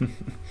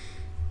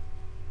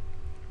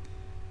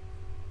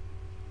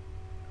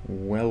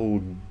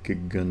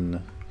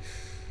 Welgegen.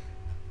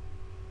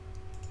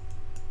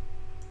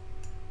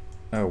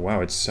 Oh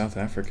wow, it's South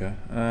Africa.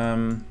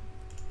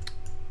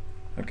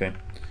 Okay. I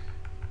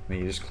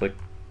mean, you just click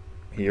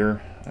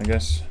here, I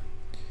guess.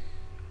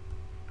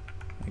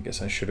 I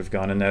guess I should have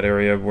gone in that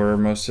area where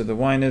most of the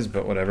wine is,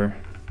 but whatever.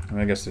 I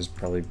mean, I guess there's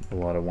probably a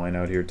lot of wine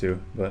out here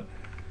too, but...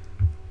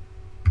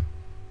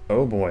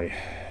 Oh boy.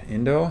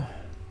 Indo?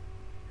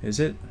 Is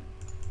it?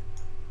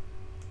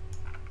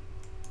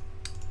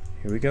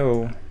 Here we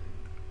go.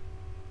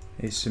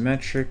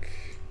 Asymmetric.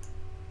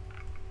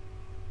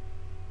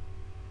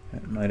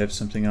 That might have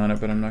something on it,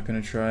 but I'm not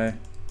going to try.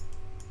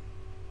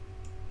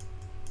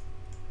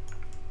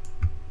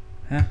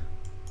 Huh?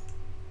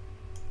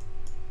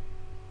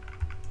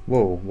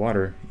 Whoa,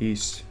 water,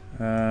 east.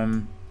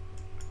 Water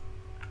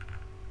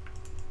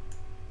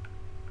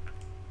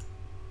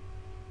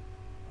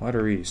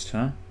east,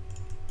 huh?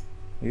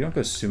 You don't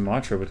go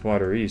Sumatra with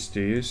water east,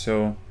 do you?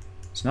 So,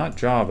 it's not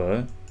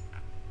Java.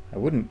 I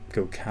wouldn't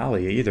go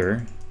Cali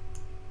either.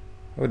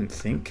 I wouldn't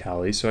think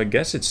Cali, so I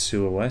guess it's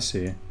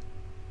Sulawesi.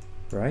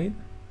 Right?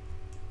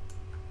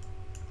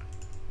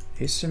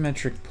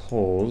 Asymmetric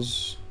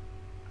poles.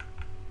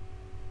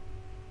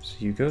 So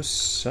you go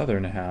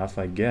southern half,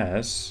 I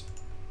guess.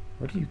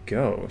 Where do you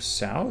go?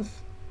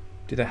 South?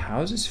 Do the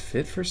houses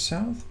fit for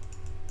south?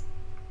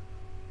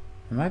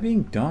 Am I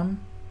being dumb?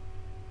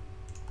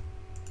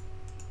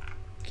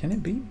 Can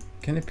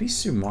it be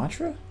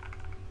Sumatra?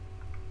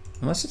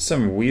 Unless it's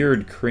some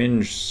weird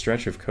cringe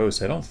stretch of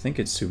coast. I don't think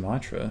it's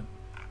Sumatra.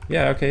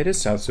 Yeah, okay, it is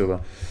South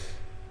Sula.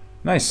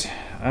 Nice.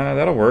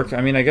 That'll work.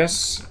 I mean, I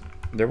guess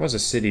there was a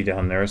city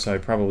down there, so I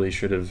probably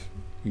should have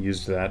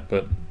used that,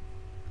 but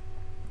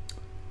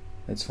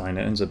that's fine.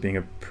 It ends up being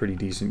a pretty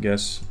decent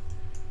guess.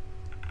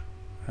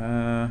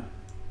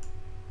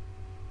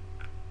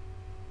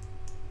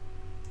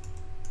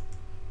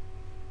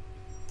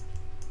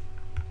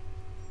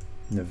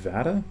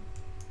 Nevada?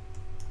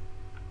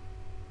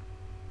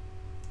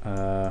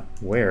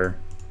 Where?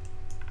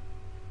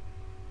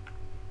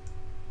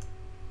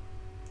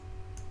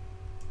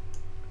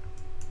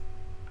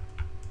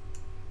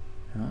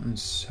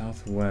 Mountains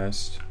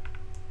southwest.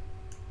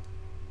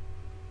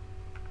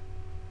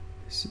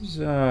 This is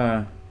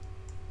a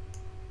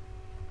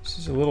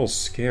little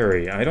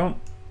scary. I don't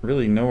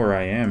really know where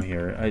I am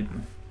here.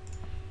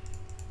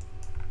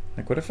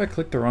 Like, what if I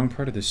click the wrong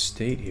part of the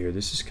state here?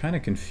 This is kind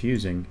of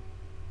confusing.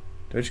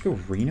 Do I just go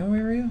Reno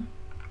area?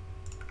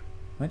 I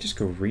might just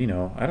go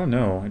Reno. I don't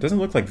know. It doesn't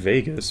look like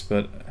Vegas,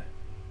 but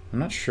I'm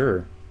not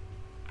sure.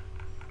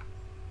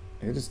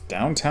 It is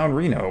downtown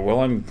Reno.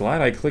 Well, I'm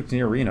glad I clicked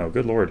near Reno.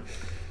 Good lord.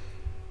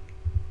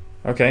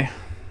 Okay.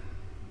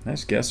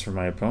 Nice guess from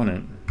my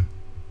opponent.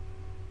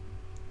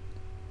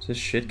 Is this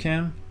shit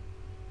cam?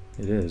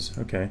 It is.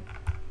 Okay.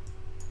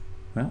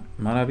 Well,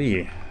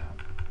 Manabi.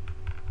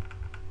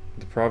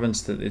 The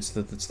province that it's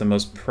the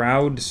most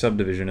proud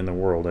subdivision in the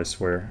world, I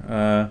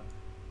swear.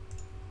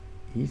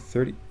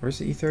 E30. Where's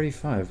the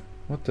E35?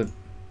 What the?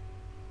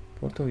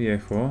 Puerto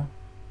Viejo.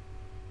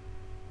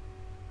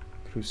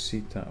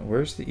 Crucita.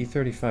 Where's the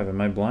E35?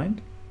 Am I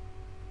blind?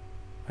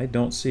 I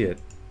don't see it.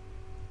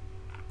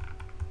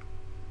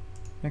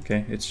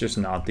 Okay, it's just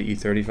not the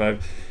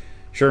E35.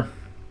 Sure.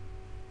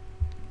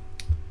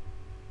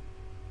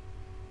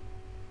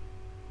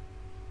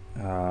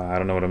 I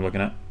don't know what I'm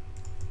looking at.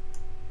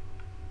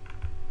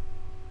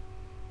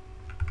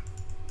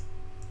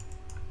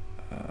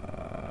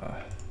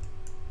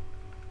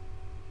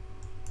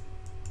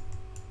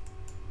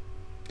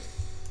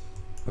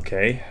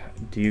 Okay,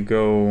 do you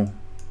go...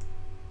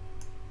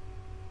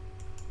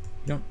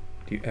 Do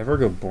you ever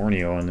go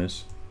Borneo on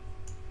this?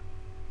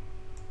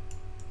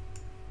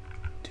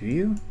 Do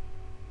you?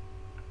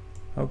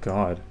 Oh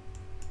god.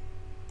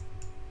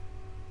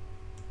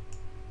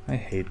 I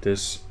hate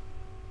this.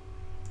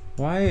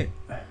 Why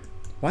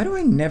do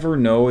I never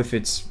know if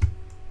it's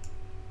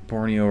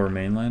Borneo or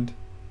mainland?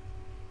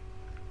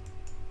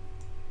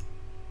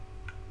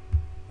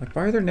 Like,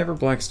 why are there never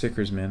black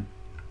stickers, man?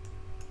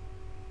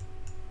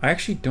 I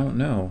actually don't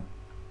know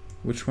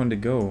which one to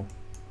go.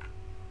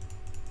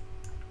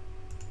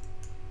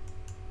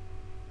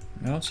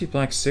 I don't see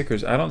black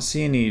stickers. I don't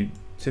see any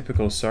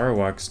typical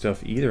Sarawak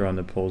stuff either on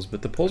the poles,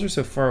 but the poles are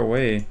so far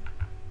away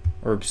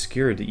or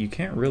obscured that you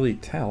can't really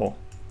tell.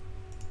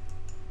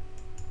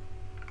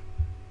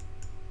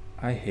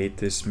 I hate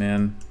this,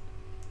 man.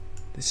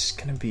 This is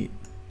gonna be...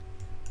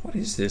 What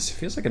is this? It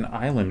feels like an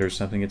island or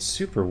something. It's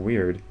super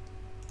weird.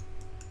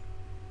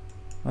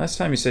 Last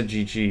time you said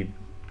GG,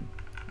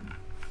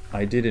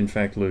 I did in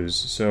fact lose,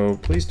 so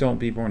please don't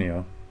be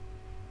Borneo.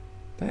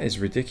 That is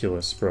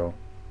ridiculous, bro.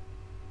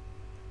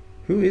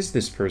 Who is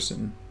this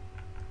person?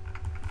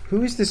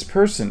 Who is this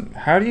person?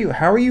 How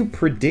are you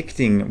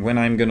predicting when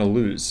I'm gonna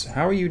lose?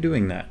 How are you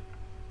doing that?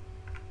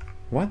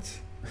 What?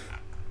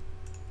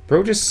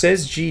 Bro just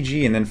says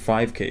GG and then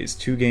 5Ks,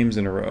 2 games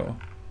in a row.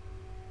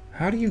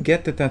 How do you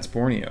get that that's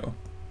Borneo?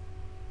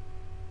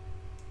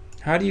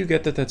 How do you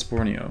get that that's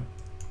Borneo?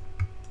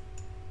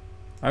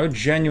 I would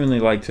genuinely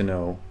like to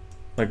know.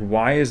 Like,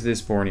 why is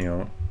this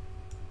Borneo?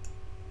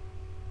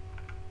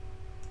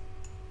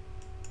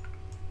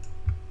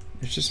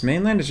 It's just,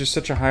 mainland is just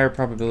such a higher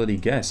probability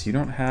guess. You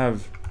don't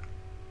have...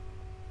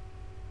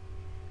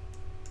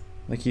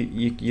 Like,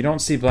 you don't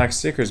see black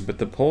stickers, but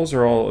the poles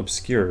are all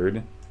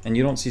obscured. And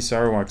you don't see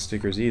Sarawak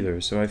stickers either,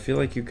 so I feel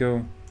like you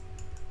go...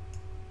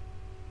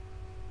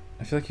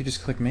 I feel like you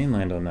just click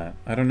mainland on that.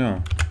 I don't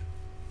know.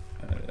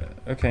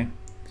 Okay.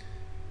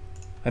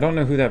 I don't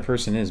know who that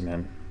person is,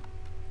 man.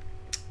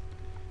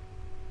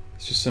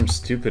 It's just some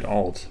stupid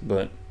alt,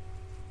 but...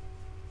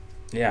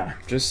 Yeah,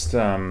 just,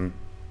 the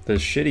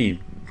shitty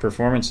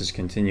performances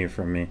continue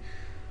from me.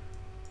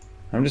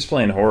 I'm just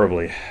playing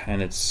horribly,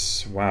 and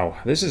it's... Wow.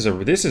 This is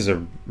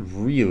a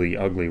really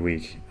ugly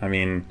week. I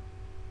mean...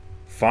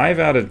 5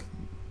 out of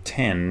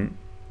 10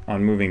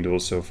 on Moving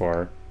Duels so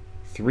far.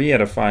 3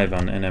 out of 5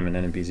 on NM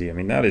and NMPZ. I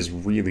mean, that is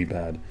really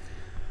bad.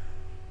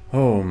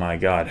 Oh my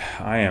god.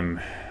 I am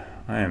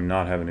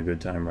not having a good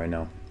time right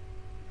now.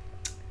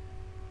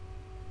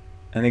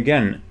 And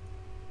again,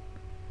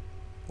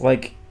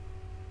 like,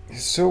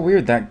 it's so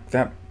weird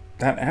that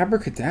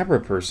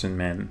Abracadabra person,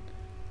 man.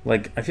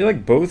 Like, I feel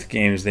like both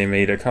games they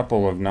made a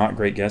couple of not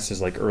great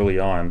guesses, like, early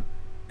on.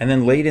 And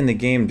then late in the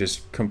game,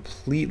 just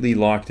completely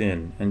locked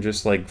in and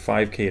just like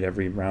 5K'd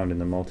every round in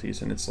the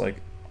multis. And it's like,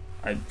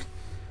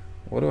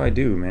 what do I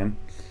do, man?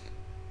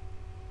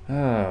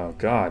 Oh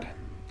God,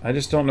 I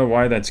just don't know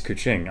why that's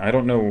Kuching. I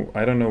don't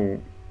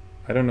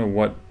know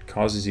what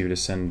causes you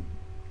to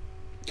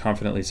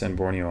confidently send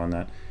Borneo on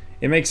that.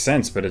 It makes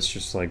sense, but it's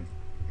just like,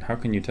 how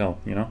can you tell?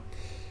 You know?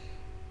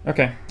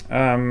 Okay.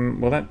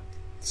 Well, that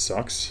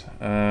sucks.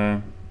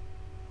 Yeah.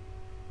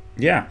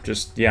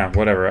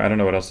 Whatever. I don't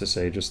know what else to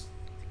say. Just.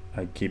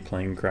 I keep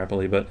playing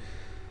crappily, but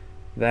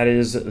that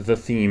is the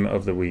theme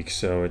of the week,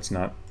 so it's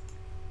not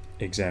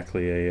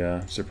exactly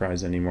a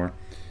surprise anymore.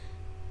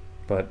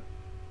 But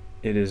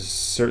it is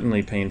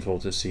certainly painful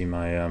to see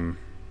my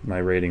my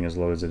rating as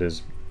low as it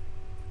is.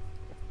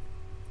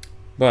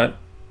 But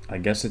I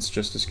guess it's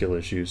just a skill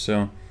issue,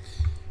 so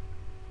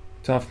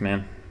tough,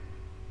 man.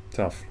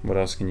 Tough. What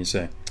else can you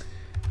say?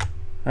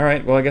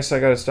 Alright, well, I guess I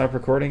gotta stop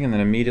recording and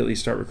then immediately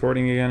start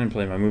recording again and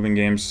play my moving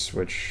games,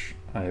 which...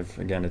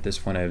 again, at this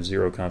point, I have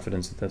zero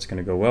confidence that that's going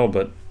to go well,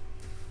 but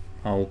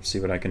I'll see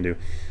what I can do.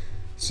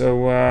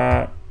 So,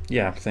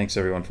 yeah, thanks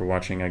everyone for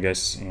watching, I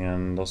guess,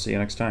 and I'll see you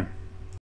next time.